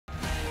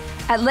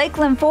At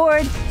Lakeland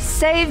Ford,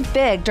 save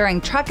big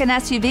during Truck and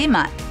SUV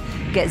month.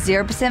 Get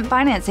 0%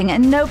 financing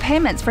and no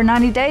payments for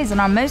 90 days on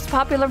our most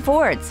popular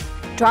Fords.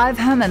 Drive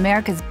home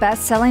America's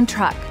best-selling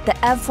truck, the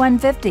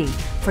F-150,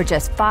 for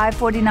just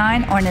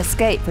 $549 or an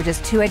Escape for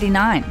just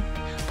 $289.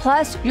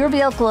 Plus, your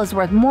vehicle is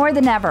worth more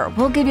than ever.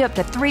 We'll give you up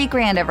to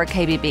 $3,000 over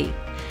KBB.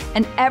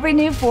 And every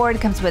new Ford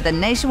comes with a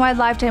nationwide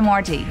lifetime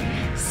warranty.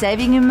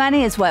 Saving you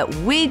money is what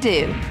we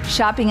do.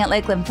 Shopping at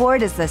Lakeland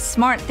Ford is the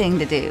smart thing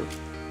to do.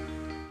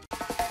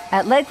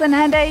 At Lakeland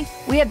Hyundai,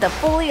 we have the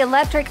fully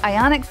electric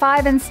Ioniq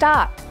 5 in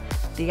stock.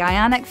 The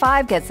Ioniq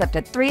 5 gets up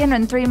to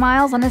 303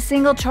 miles on a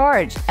single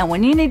charge, and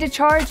when you need to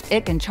charge,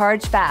 it can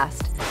charge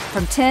fast,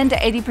 from 10 to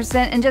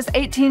 80% in just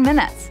 18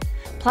 minutes.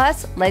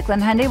 Plus,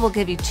 Lakeland Hyundai will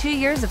give you 2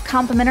 years of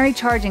complimentary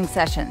charging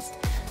sessions.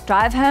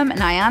 Drive home an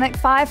Ioniq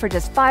 5 for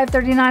just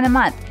 $539 a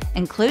month,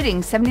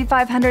 including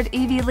 $7,500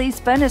 EV lease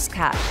bonus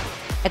cash.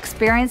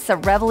 Experience the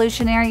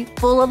revolutionary,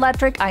 full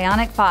electric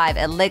Ioniq 5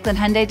 at Lakeland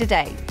Hyundai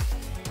today.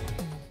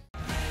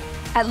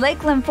 At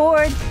Lakeland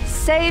Ford,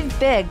 save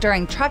big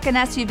during Truck and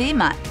SUV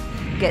month.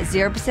 Get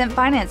 0%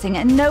 financing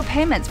and no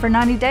payments for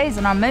 90 days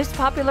on our most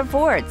popular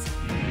Fords.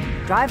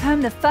 Drive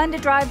home the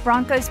fun-to-drive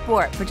Bronco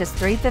Sport for just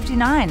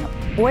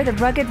 $359 or the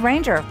rugged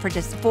Ranger for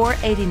just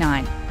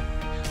 $489.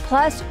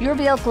 Plus, your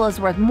vehicle is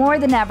worth more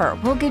than ever.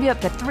 We'll give you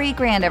up to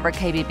 $3,000 over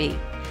KBB.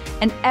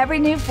 And every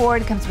new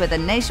Ford comes with a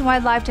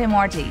nationwide lifetime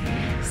warranty.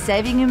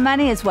 Saving you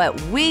money is what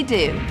we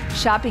do.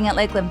 Shopping at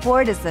Lakeland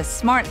Ford is the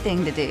smart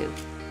thing to do.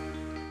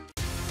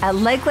 At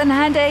Lakeland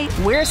Hyundai,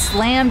 we're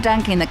slam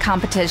dunking the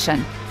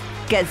competition.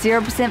 Get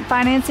 0%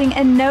 financing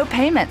and no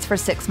payments for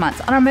 6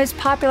 months on our most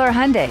popular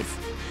Hyundais.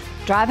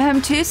 Drive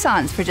home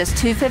Tucsons for just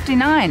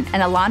 $259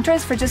 and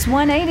Elantras for just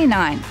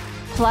 $189.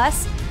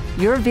 Plus,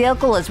 your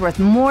vehicle is worth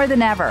more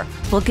than ever.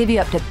 We'll give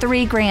you up to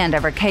 $3,000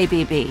 over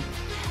KBB.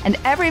 And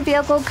every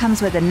vehicle comes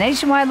with a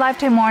nationwide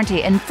lifetime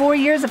warranty and 4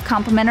 years of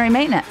complimentary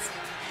maintenance.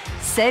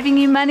 Saving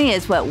you money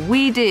is what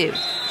we do.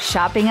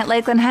 Shopping at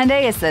Lakeland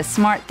Hyundai is the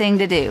smart thing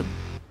to do.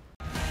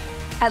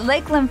 At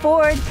Lakeland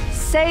Ford,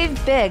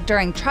 save big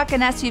during Truck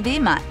and SUV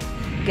month.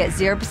 Get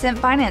 0%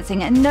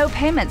 financing and no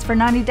payments for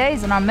 90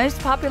 days on our most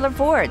popular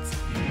Fords.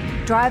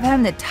 Drive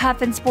home the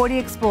tough and sporty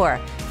Explorer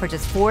for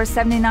just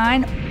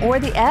 $479 or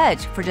the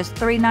Edge for just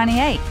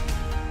 $398.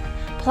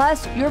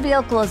 Plus, your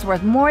vehicle is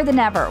worth more than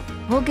ever.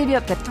 We'll give you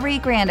up to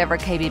 $3,000 over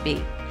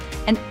KBB.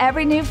 And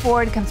every new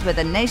Ford comes with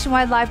a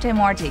nationwide lifetime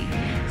warranty.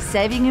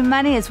 Saving you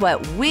money is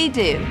what we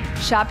do.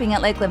 Shopping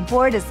at Lakeland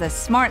Ford is the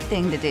smart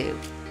thing to do.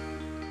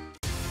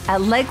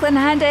 At Lakeland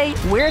Hyundai,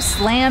 we're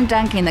slam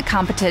dunking the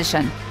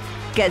competition.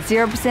 Get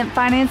 0%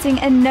 financing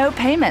and no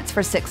payments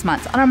for 6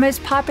 months on our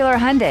most popular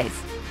Hyundais.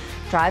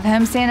 Drive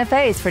home Santa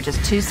Fe's for just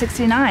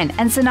 $269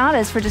 and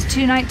Sonatas for just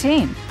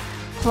 $219.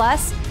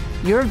 Plus,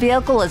 your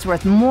vehicle is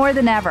worth more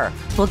than ever.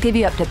 We'll give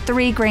you up to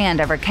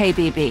 $3,000 over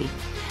KBB.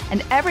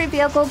 And every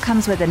vehicle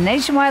comes with a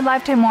nationwide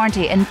lifetime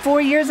warranty and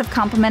 4 years of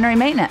complimentary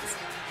maintenance.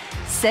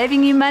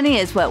 Saving you money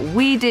is what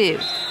we do.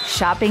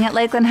 Shopping at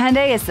Lakeland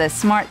Hyundai is the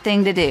smart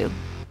thing to do.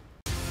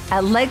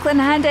 At Lakeland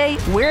Hyundai,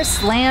 we're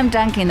slam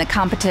dunking the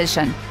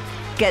competition.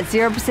 Get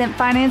 0%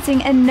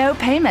 financing and no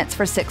payments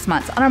for 6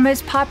 months on our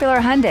most popular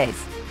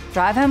Hyundais.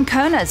 Drive home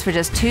Konas for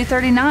just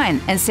 $239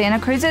 and Santa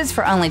Cruzes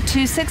for only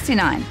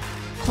 $269.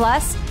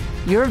 Plus,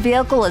 your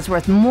vehicle is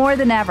worth more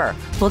than ever.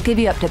 We'll give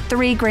you up to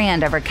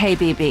 $3,000 over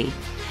KBB.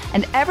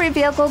 And every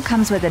vehicle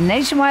comes with a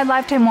nationwide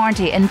lifetime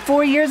warranty and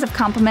 4 years of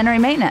complimentary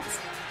maintenance.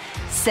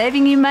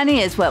 Saving you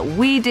money is what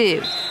we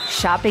do.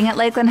 Shopping at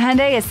Lakeland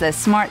Hyundai is the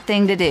smart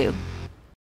thing to do.